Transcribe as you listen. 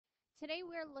Today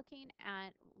we're looking at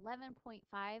 11.5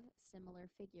 similar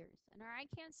figures. And our I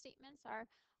can statements are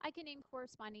I can name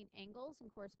corresponding angles and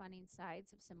corresponding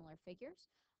sides of similar figures.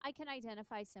 I can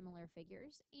identify similar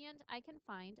figures, and I can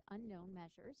find unknown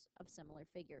measures of similar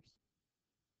figures.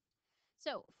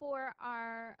 So for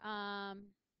our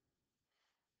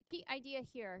key idea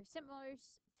here, similar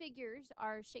figures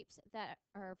are shapes that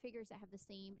are figures that have the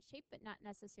same shape but not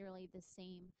necessarily the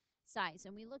same size.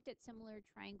 And we looked at similar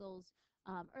triangles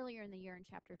earlier in the year in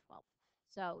chapter 12.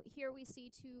 So here we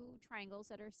see two triangles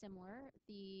that are similar.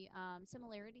 The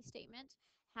similarity statement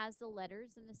has the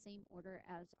letters in the same order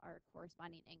as our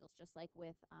corresponding angles, just like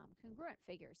with congruent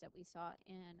figures that we saw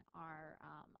in our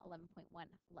 11.1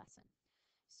 lesson.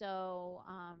 So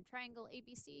triangle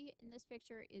ABC in this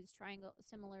picture is triangle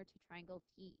similar to triangle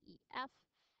TEF.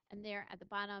 And there at the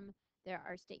bottom, there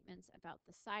are statements about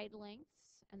the side lengths,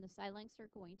 and the side lengths are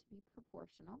going to be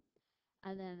proportional.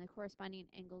 And then the corresponding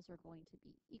angles are going to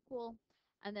be equal.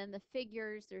 And then the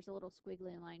figures, there's a little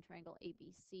squiggly line, triangle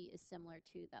ABC is similar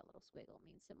to that little squiggle,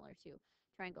 means similar to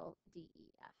triangle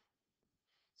DEF.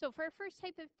 So for our first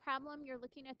type of problem, you're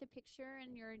looking at the picture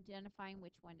and you're identifying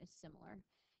which one is similar.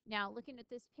 Now, looking at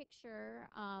this picture,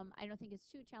 I don't think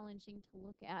it's too challenging to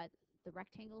look at the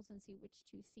rectangles and see which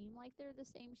two seem like they're the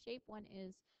same shape. One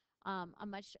is a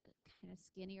much kind of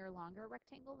skinnier, longer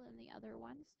rectangle than the other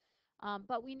ones.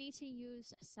 But we need to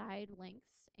use side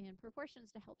lengths and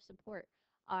proportions to help support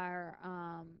our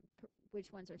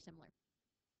which ones are similar,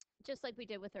 just like we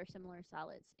did with our similar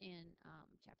solids in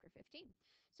chapter 15.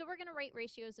 So we're going to write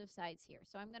ratios of sides here.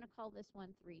 So I'm going to call this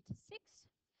one 3 to 6.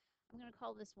 I'm going to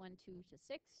call this one 2 to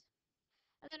 6.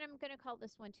 And then I'm going to call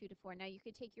this one 2 to 4. Now you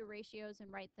could take your ratios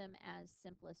and write them as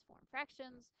simplest form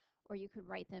fractions, or you could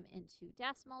write them into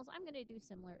decimals. I'm going to do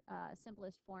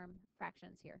simplest form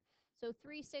fractions here. So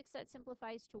 3 6, that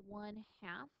simplifies to 1/2.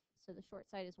 So the short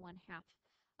side is 1/2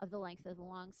 of the length of the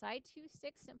long side. 2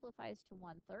 6 simplifies to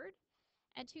 1/3.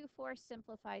 And 2 4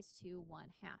 simplifies to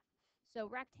 1/2. So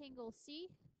rectangle C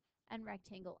and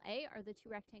rectangle A are the two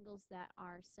rectangles that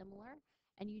are similar,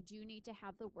 and you do need to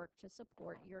have the work to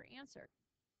support your answer.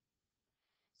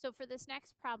 So for this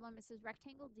next problem, it says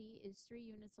rectangle D is 3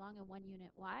 units long and 1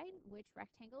 unit wide. Which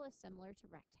rectangle is similar to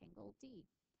rectangle D?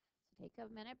 So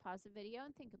take a minute, pause the video,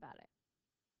 and think about it.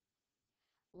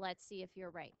 Let's see if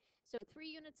you're right. So 3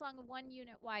 units long and 1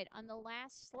 unit wide. On the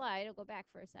last slide, I'll go back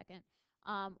for a second,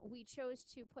 we chose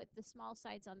to put the small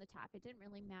sides on the top. It didn't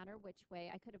really matter which way.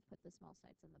 I could have put the small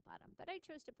sides on the bottom, but I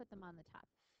chose to put them on the top.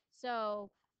 So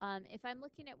if I'm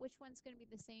looking at which one's going to be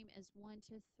the same as 1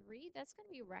 to 3, that's going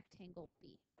to be rectangle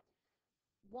B.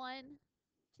 1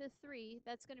 to 3,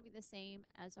 that's going to be the same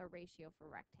as our ratio for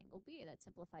rectangle B. That's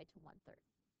simplified to 1/3.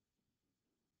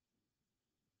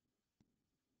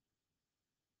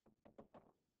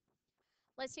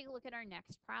 Let's take a look at our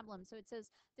next problem. So it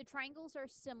says the triangles are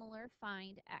similar,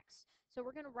 find x. So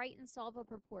we're going to write and solve a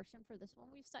proportion for this one.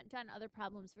 We've done other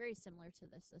problems very similar to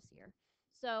this year.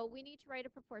 So we need to write a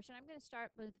proportion. I'm going to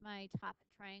start with my top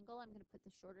triangle. I'm going to put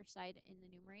the shorter side in the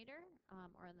numerator,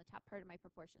 or on the top part of my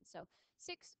proportion. So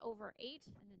 6 over 8.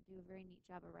 I'm going to do a very neat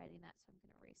job of writing that, so I'm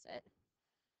going to erase it.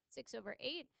 6 over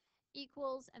 8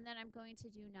 equals, and then I'm going to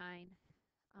do 9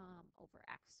 over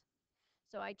x.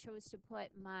 So I chose to put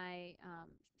my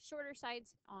shorter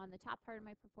sides on the top part of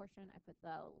my proportion. I put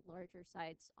the larger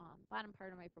sides on the bottom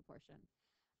part of my proportion.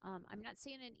 I'm not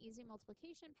seeing an easy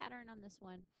multiplication pattern on this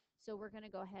one, so we're going to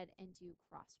go ahead and do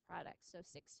cross products. So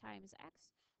 6 times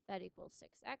x, that equals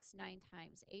 6x. 9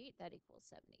 times 8, that equals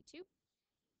 72.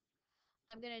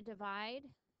 I'm going to divide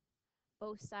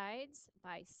both sides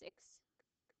by 6.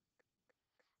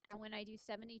 And when I do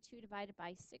 72 divided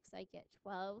by 6, I get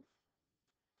 12.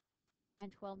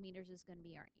 And 12 meters is going to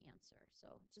be our answer.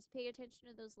 So just pay attention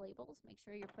to those labels. Make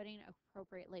sure you're putting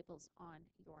appropriate labels on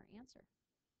your answer.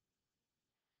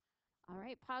 All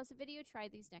right, pause the video. Try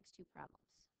these next two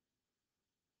problems.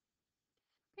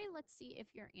 Okay, let's see if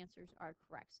your answers are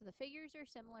correct. So the figures are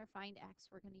similar. Find x.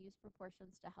 We're going to use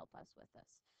proportions to help us with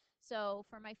this. So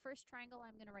for my first triangle,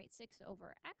 I'm going to write 6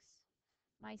 over x.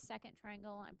 My second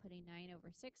triangle, I'm putting 9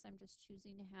 over 6. I'm just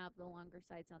choosing to have the longer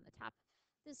sides on the top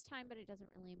this time, but it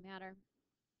doesn't really matter.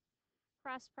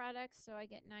 Cross products, so I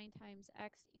get 9 times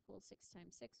x equals 6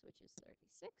 times 6, which is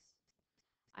 36.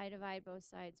 I divide both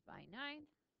sides by 9,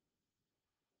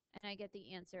 and I get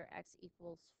the answer x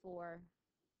equals 4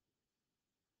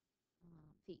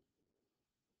 feet.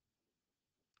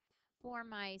 For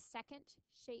my second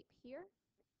shape here,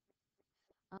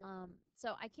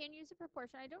 so I can use a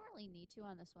proportion. I don't really need to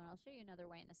on this one. I'll show you another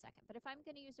way in a second. But if I'm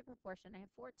going to use a proportion, I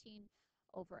have 14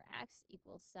 over x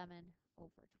equals 7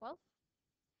 over 12.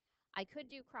 I could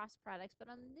do cross products, but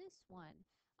on this one,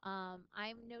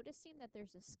 I'm noticing that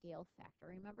there's a scale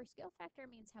factor. Remember, scale factor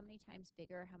means how many times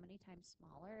bigger, how many times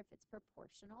smaller. If it's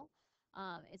proportional,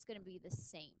 it's going to be the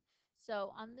same.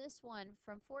 So on this one,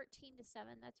 from 14 to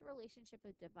 7, that's a relationship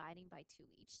of dividing by 2.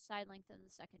 Each side length in the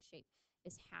second shape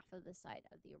is half of the side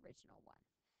of the original one.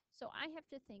 So I have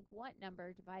to think what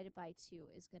number divided by 2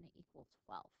 is going to equal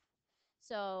 12.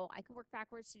 So I can work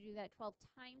backwards to do that. 12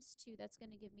 times 2, that's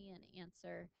going to give me an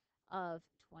answer of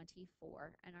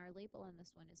 24. And our label on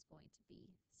this one is going to be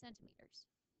centimeters.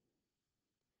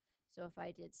 So if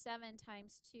I did 7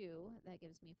 times 2, that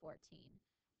gives me 14.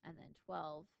 And then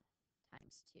 12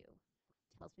 times 2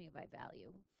 tells me my value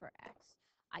for x.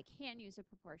 I can use a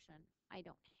proportion. I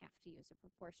don't have to use a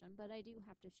proportion, but I do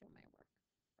have to show my work.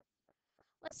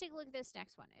 Let's take a look at this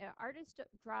next one. An artist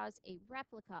draws a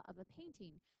replica of a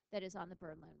painting that is on the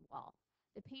Berlin Wall.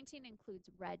 The painting includes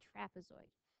red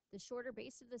trapezoid. The shorter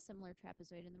base of the similar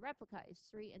trapezoid in the replica is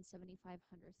 3 75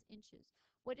 inches.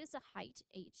 What is the height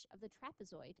h of the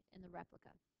trapezoid in the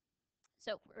replica?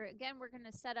 So again, we're going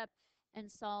to set up and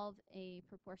solve a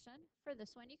proportion for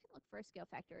this one. You can look for a scale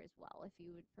factor as well if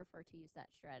you would prefer to use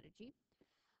that strategy.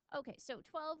 Okay, so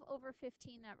 12 over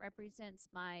 15, that represents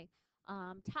my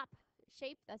top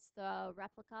shape. That's the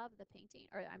replica of the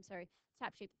painting, or I'm sorry,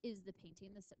 top shape is the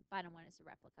painting. The bottom one is the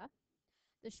replica.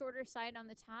 The shorter side on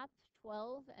the top,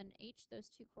 12 and h, those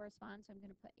two correspond, so I'm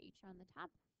going to put h on the top.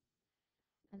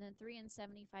 And then 3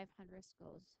 75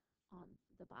 goes on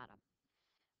the bottom.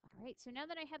 All right, so now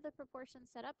that I have the proportions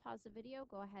set up, pause the video,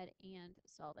 go ahead and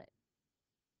solve it.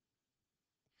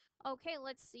 Okay,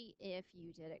 let's see if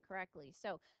you did it correctly.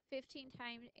 So 15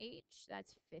 times h,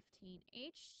 that's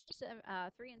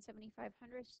 15h. 3 75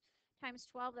 times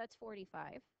 12, that's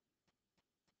 45.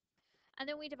 And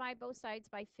then we divide both sides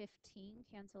by 15,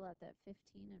 cancel out that 15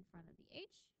 in front of the h.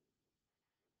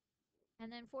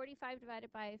 And then 45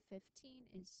 divided by 15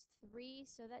 is 3,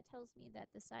 so that tells me that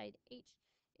the side h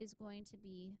is going to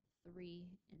be 3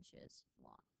 inches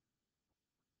long.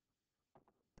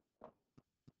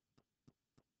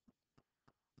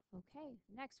 Okay,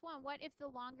 next one. What if the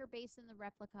longer base in the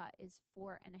replica is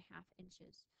 4.5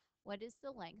 inches? What is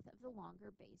the length of the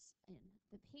longer base in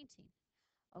the painting?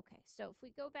 Okay, so if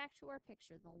we go back to our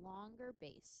picture, the longer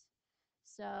base.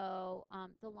 So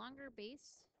the longer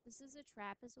base, this is a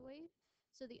trapezoid.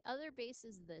 So the other base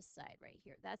is this side right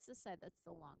here. That's the side that's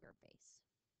the longer base.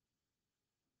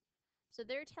 So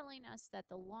they're telling us that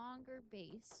the longer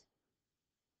base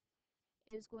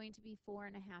is going to be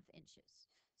 4.5 inches.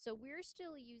 So we're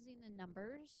still using the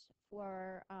numbers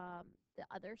for the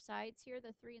other sides here,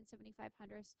 the 3 75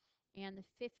 and the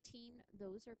 15.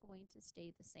 Those are going to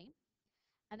stay the same.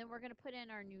 And then we're going to put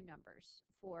in our new numbers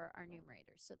for our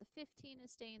numerators. So the 15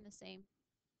 is staying the same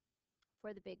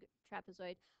for the big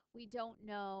trapezoid. We don't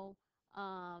know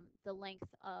the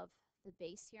length of the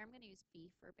base here. I'm going to use B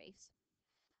for base.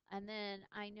 And then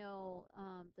I know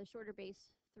the shorter base,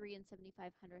 3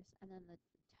 75 and then the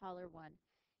taller one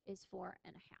is 4.5.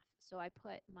 So I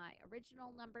put my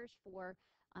original numbers for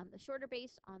the shorter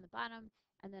base on the bottom,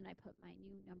 and then I put my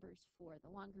new numbers for the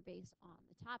longer base on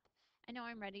the top. And now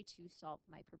I'm ready to solve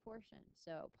my proportion.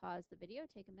 So pause the video,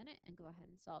 take a minute, and go ahead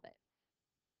and solve it.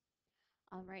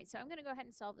 All right, so I'm going to go ahead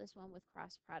and solve this one with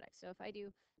cross products. So if I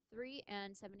do 3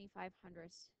 75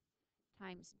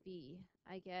 times b,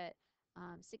 I get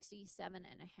 67.5.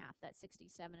 That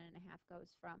 67.5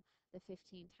 goes from the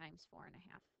 15 times 4.5.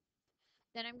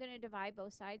 Then I'm going to divide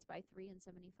both sides by 3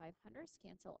 75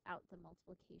 cancel out the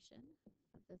multiplication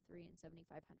of the 3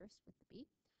 75 with the b.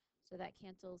 So that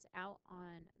cancels out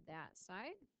on that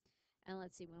side. And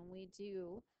let's see, when we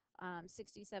do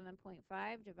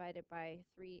 67.5 divided by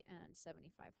 3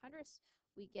 75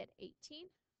 we get 18.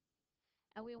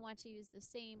 And we want to use the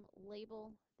same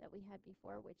label that we had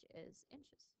before, which is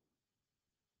inches.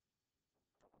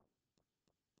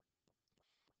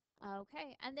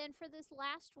 Okay, and then for this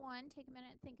last one, take a minute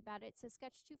and think about it. It says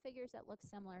sketch two figures that look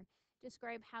similar.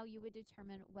 Describe how you would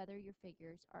determine whether your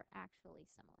figures are actually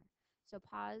similar. So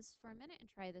pause for a minute and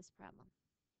try this problem.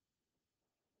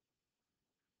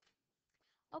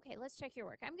 Okay, let's check your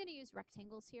work. I'm going to use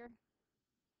rectangles here.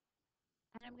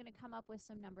 And I'm going to come up with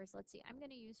some numbers. Let's see, I'm going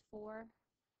to use 4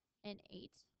 and 8.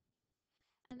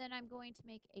 And then I'm going to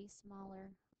make a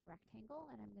smaller rectangle,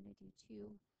 and I'm going to do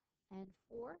 2 and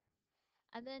 4.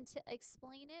 And then to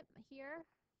explain it here,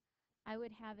 I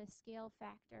would have a scale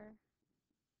factor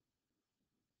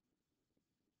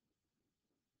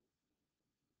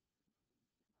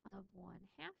of 1/2.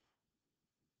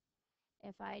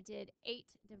 If I did 8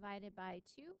 divided by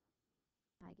 2,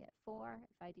 I get 4.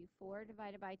 If I do 4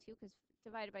 divided by 2, because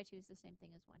divided by 2 is the same thing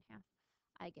as 1/2,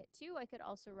 I get 2. I could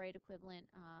also write equivalent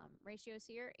ratios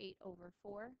here. 8 over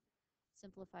 4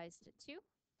 simplifies to 2,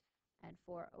 and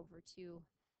 4 over 2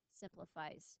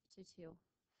 simplifies to 2.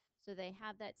 So they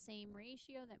have that same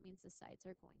ratio. That means the sides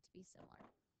are going to be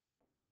similar.